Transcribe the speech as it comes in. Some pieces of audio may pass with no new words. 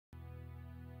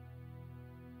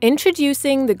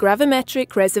Introducing the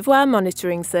Gravimetric Reservoir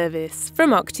Monitoring Service from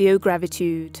OCTIO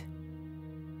Gravitude.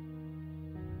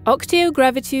 OCTIO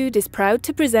Gravitude is proud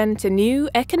to present a new,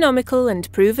 economical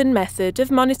and proven method of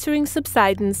monitoring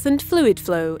subsidence and fluid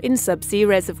flow in subsea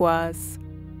reservoirs.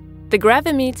 The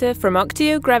Gravimeter from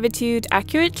OCTIO Gravitude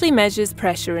accurately measures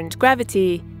pressure and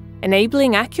gravity,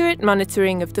 enabling accurate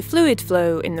monitoring of the fluid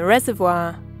flow in the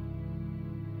reservoir.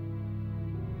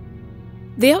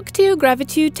 The OCTIO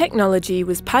Gravitude technology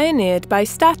was pioneered by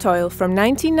Statoil from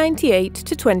 1998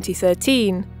 to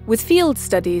 2013, with field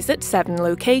studies at 7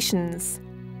 locations.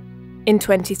 In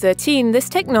 2013, this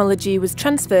technology was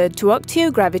transferred to OCTIO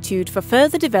Gravitude for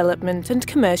further development and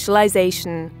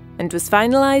commercialization, and was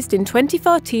finalized in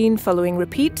 2014 following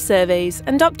repeat surveys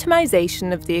and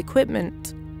optimization of the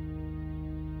equipment.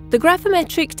 The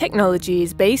gravimetric technology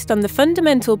is based on the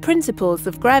fundamental principles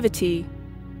of gravity.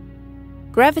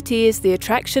 Gravity is the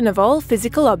attraction of all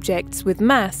physical objects with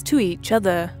mass to each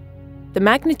other. The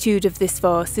magnitude of this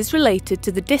force is related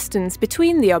to the distance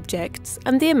between the objects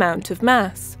and the amount of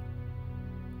mass.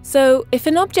 So, if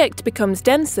an object becomes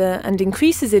denser and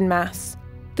increases in mass,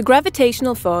 the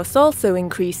gravitational force also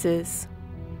increases.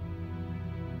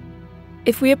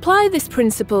 If we apply this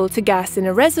principle to gas in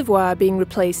a reservoir being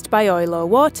replaced by oil or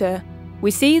water, we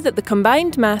see that the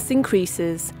combined mass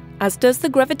increases, as does the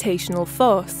gravitational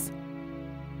force.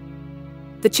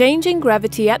 The change in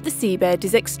gravity at the seabed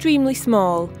is extremely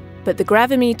small, but the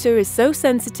gravimeter is so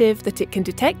sensitive that it can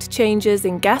detect changes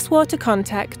in gas-water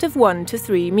contact of 1 to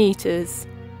 3 meters.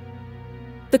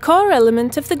 The core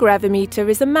element of the gravimeter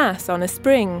is a mass on a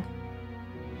spring.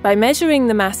 By measuring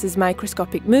the mass's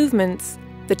microscopic movements,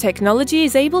 the technology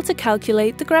is able to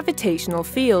calculate the gravitational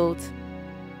field.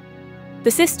 The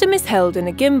system is held in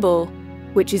a gimbal,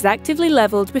 which is actively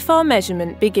leveled before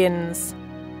measurement begins.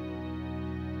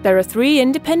 There are 3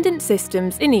 independent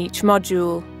systems in each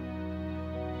module.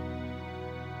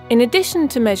 In addition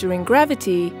to measuring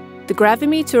gravity, the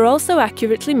gravimeter also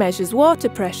accurately measures water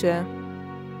pressure.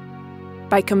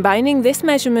 By combining this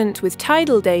measurement with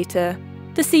tidal data,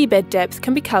 the seabed depth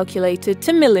can be calculated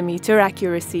to millimeter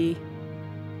accuracy.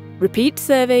 Repeat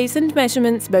surveys and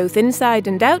measurements both inside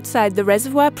and outside the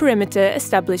reservoir perimeter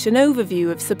establish an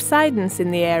overview of subsidence in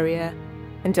the area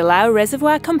and allow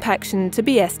reservoir compaction to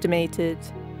be estimated.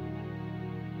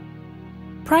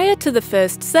 Prior to the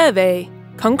first survey,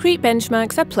 concrete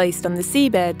benchmarks are placed on the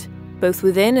seabed, both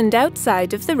within and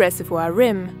outside of the reservoir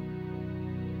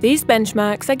rim. These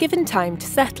benchmarks are given time to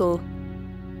settle.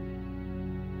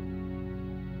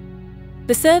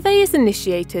 The survey is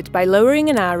initiated by lowering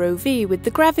an ROV with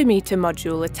the gravimeter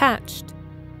module attached.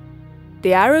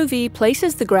 The ROV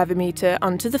places the gravimeter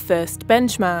onto the first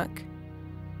benchmark.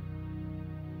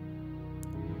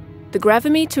 The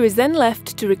gravimeter is then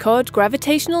left to record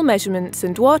gravitational measurements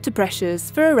and water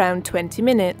pressures for around 20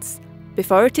 minutes,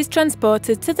 before it is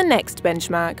transported to the next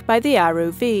benchmark by the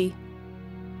ROV.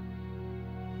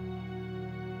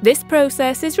 This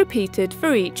process is repeated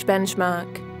for each benchmark.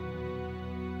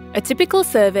 A typical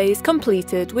survey is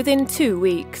completed within 2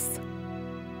 weeks.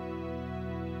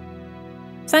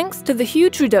 Thanks to the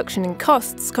huge reduction in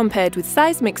costs compared with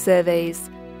seismic surveys,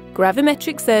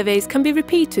 gravimetric surveys can be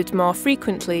repeated more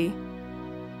frequently.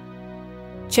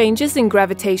 Changes in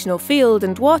gravitational field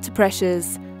and water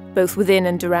pressures, both within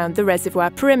and around the reservoir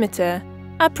perimeter,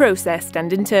 are processed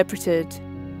and interpreted.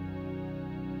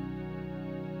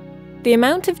 The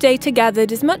amount of data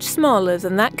gathered is much smaller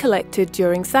than that collected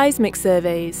during seismic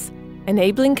surveys,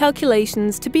 enabling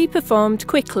calculations to be performed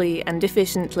quickly and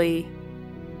efficiently.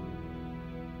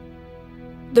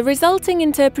 The resulting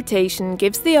interpretation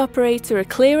gives the operator a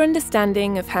clear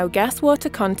understanding of how gas-water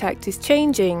contact is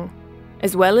changing,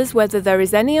 as well as whether there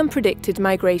is any unpredicted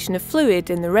migration of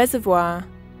fluid in the reservoir.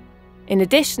 In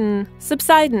addition,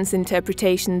 subsidence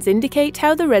interpretations indicate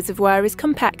how the reservoir is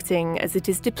compacting as it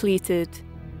is depleted.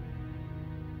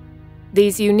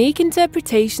 These unique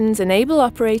interpretations enable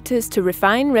operators to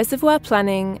refine reservoir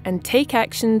planning and take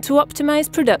action to optimize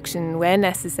production where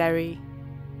necessary.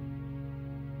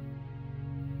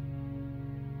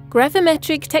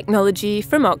 Gravimetric technology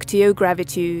from OCTIO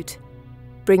Gravitude,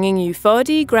 bringing you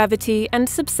 4D gravity and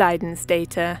subsidence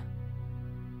data.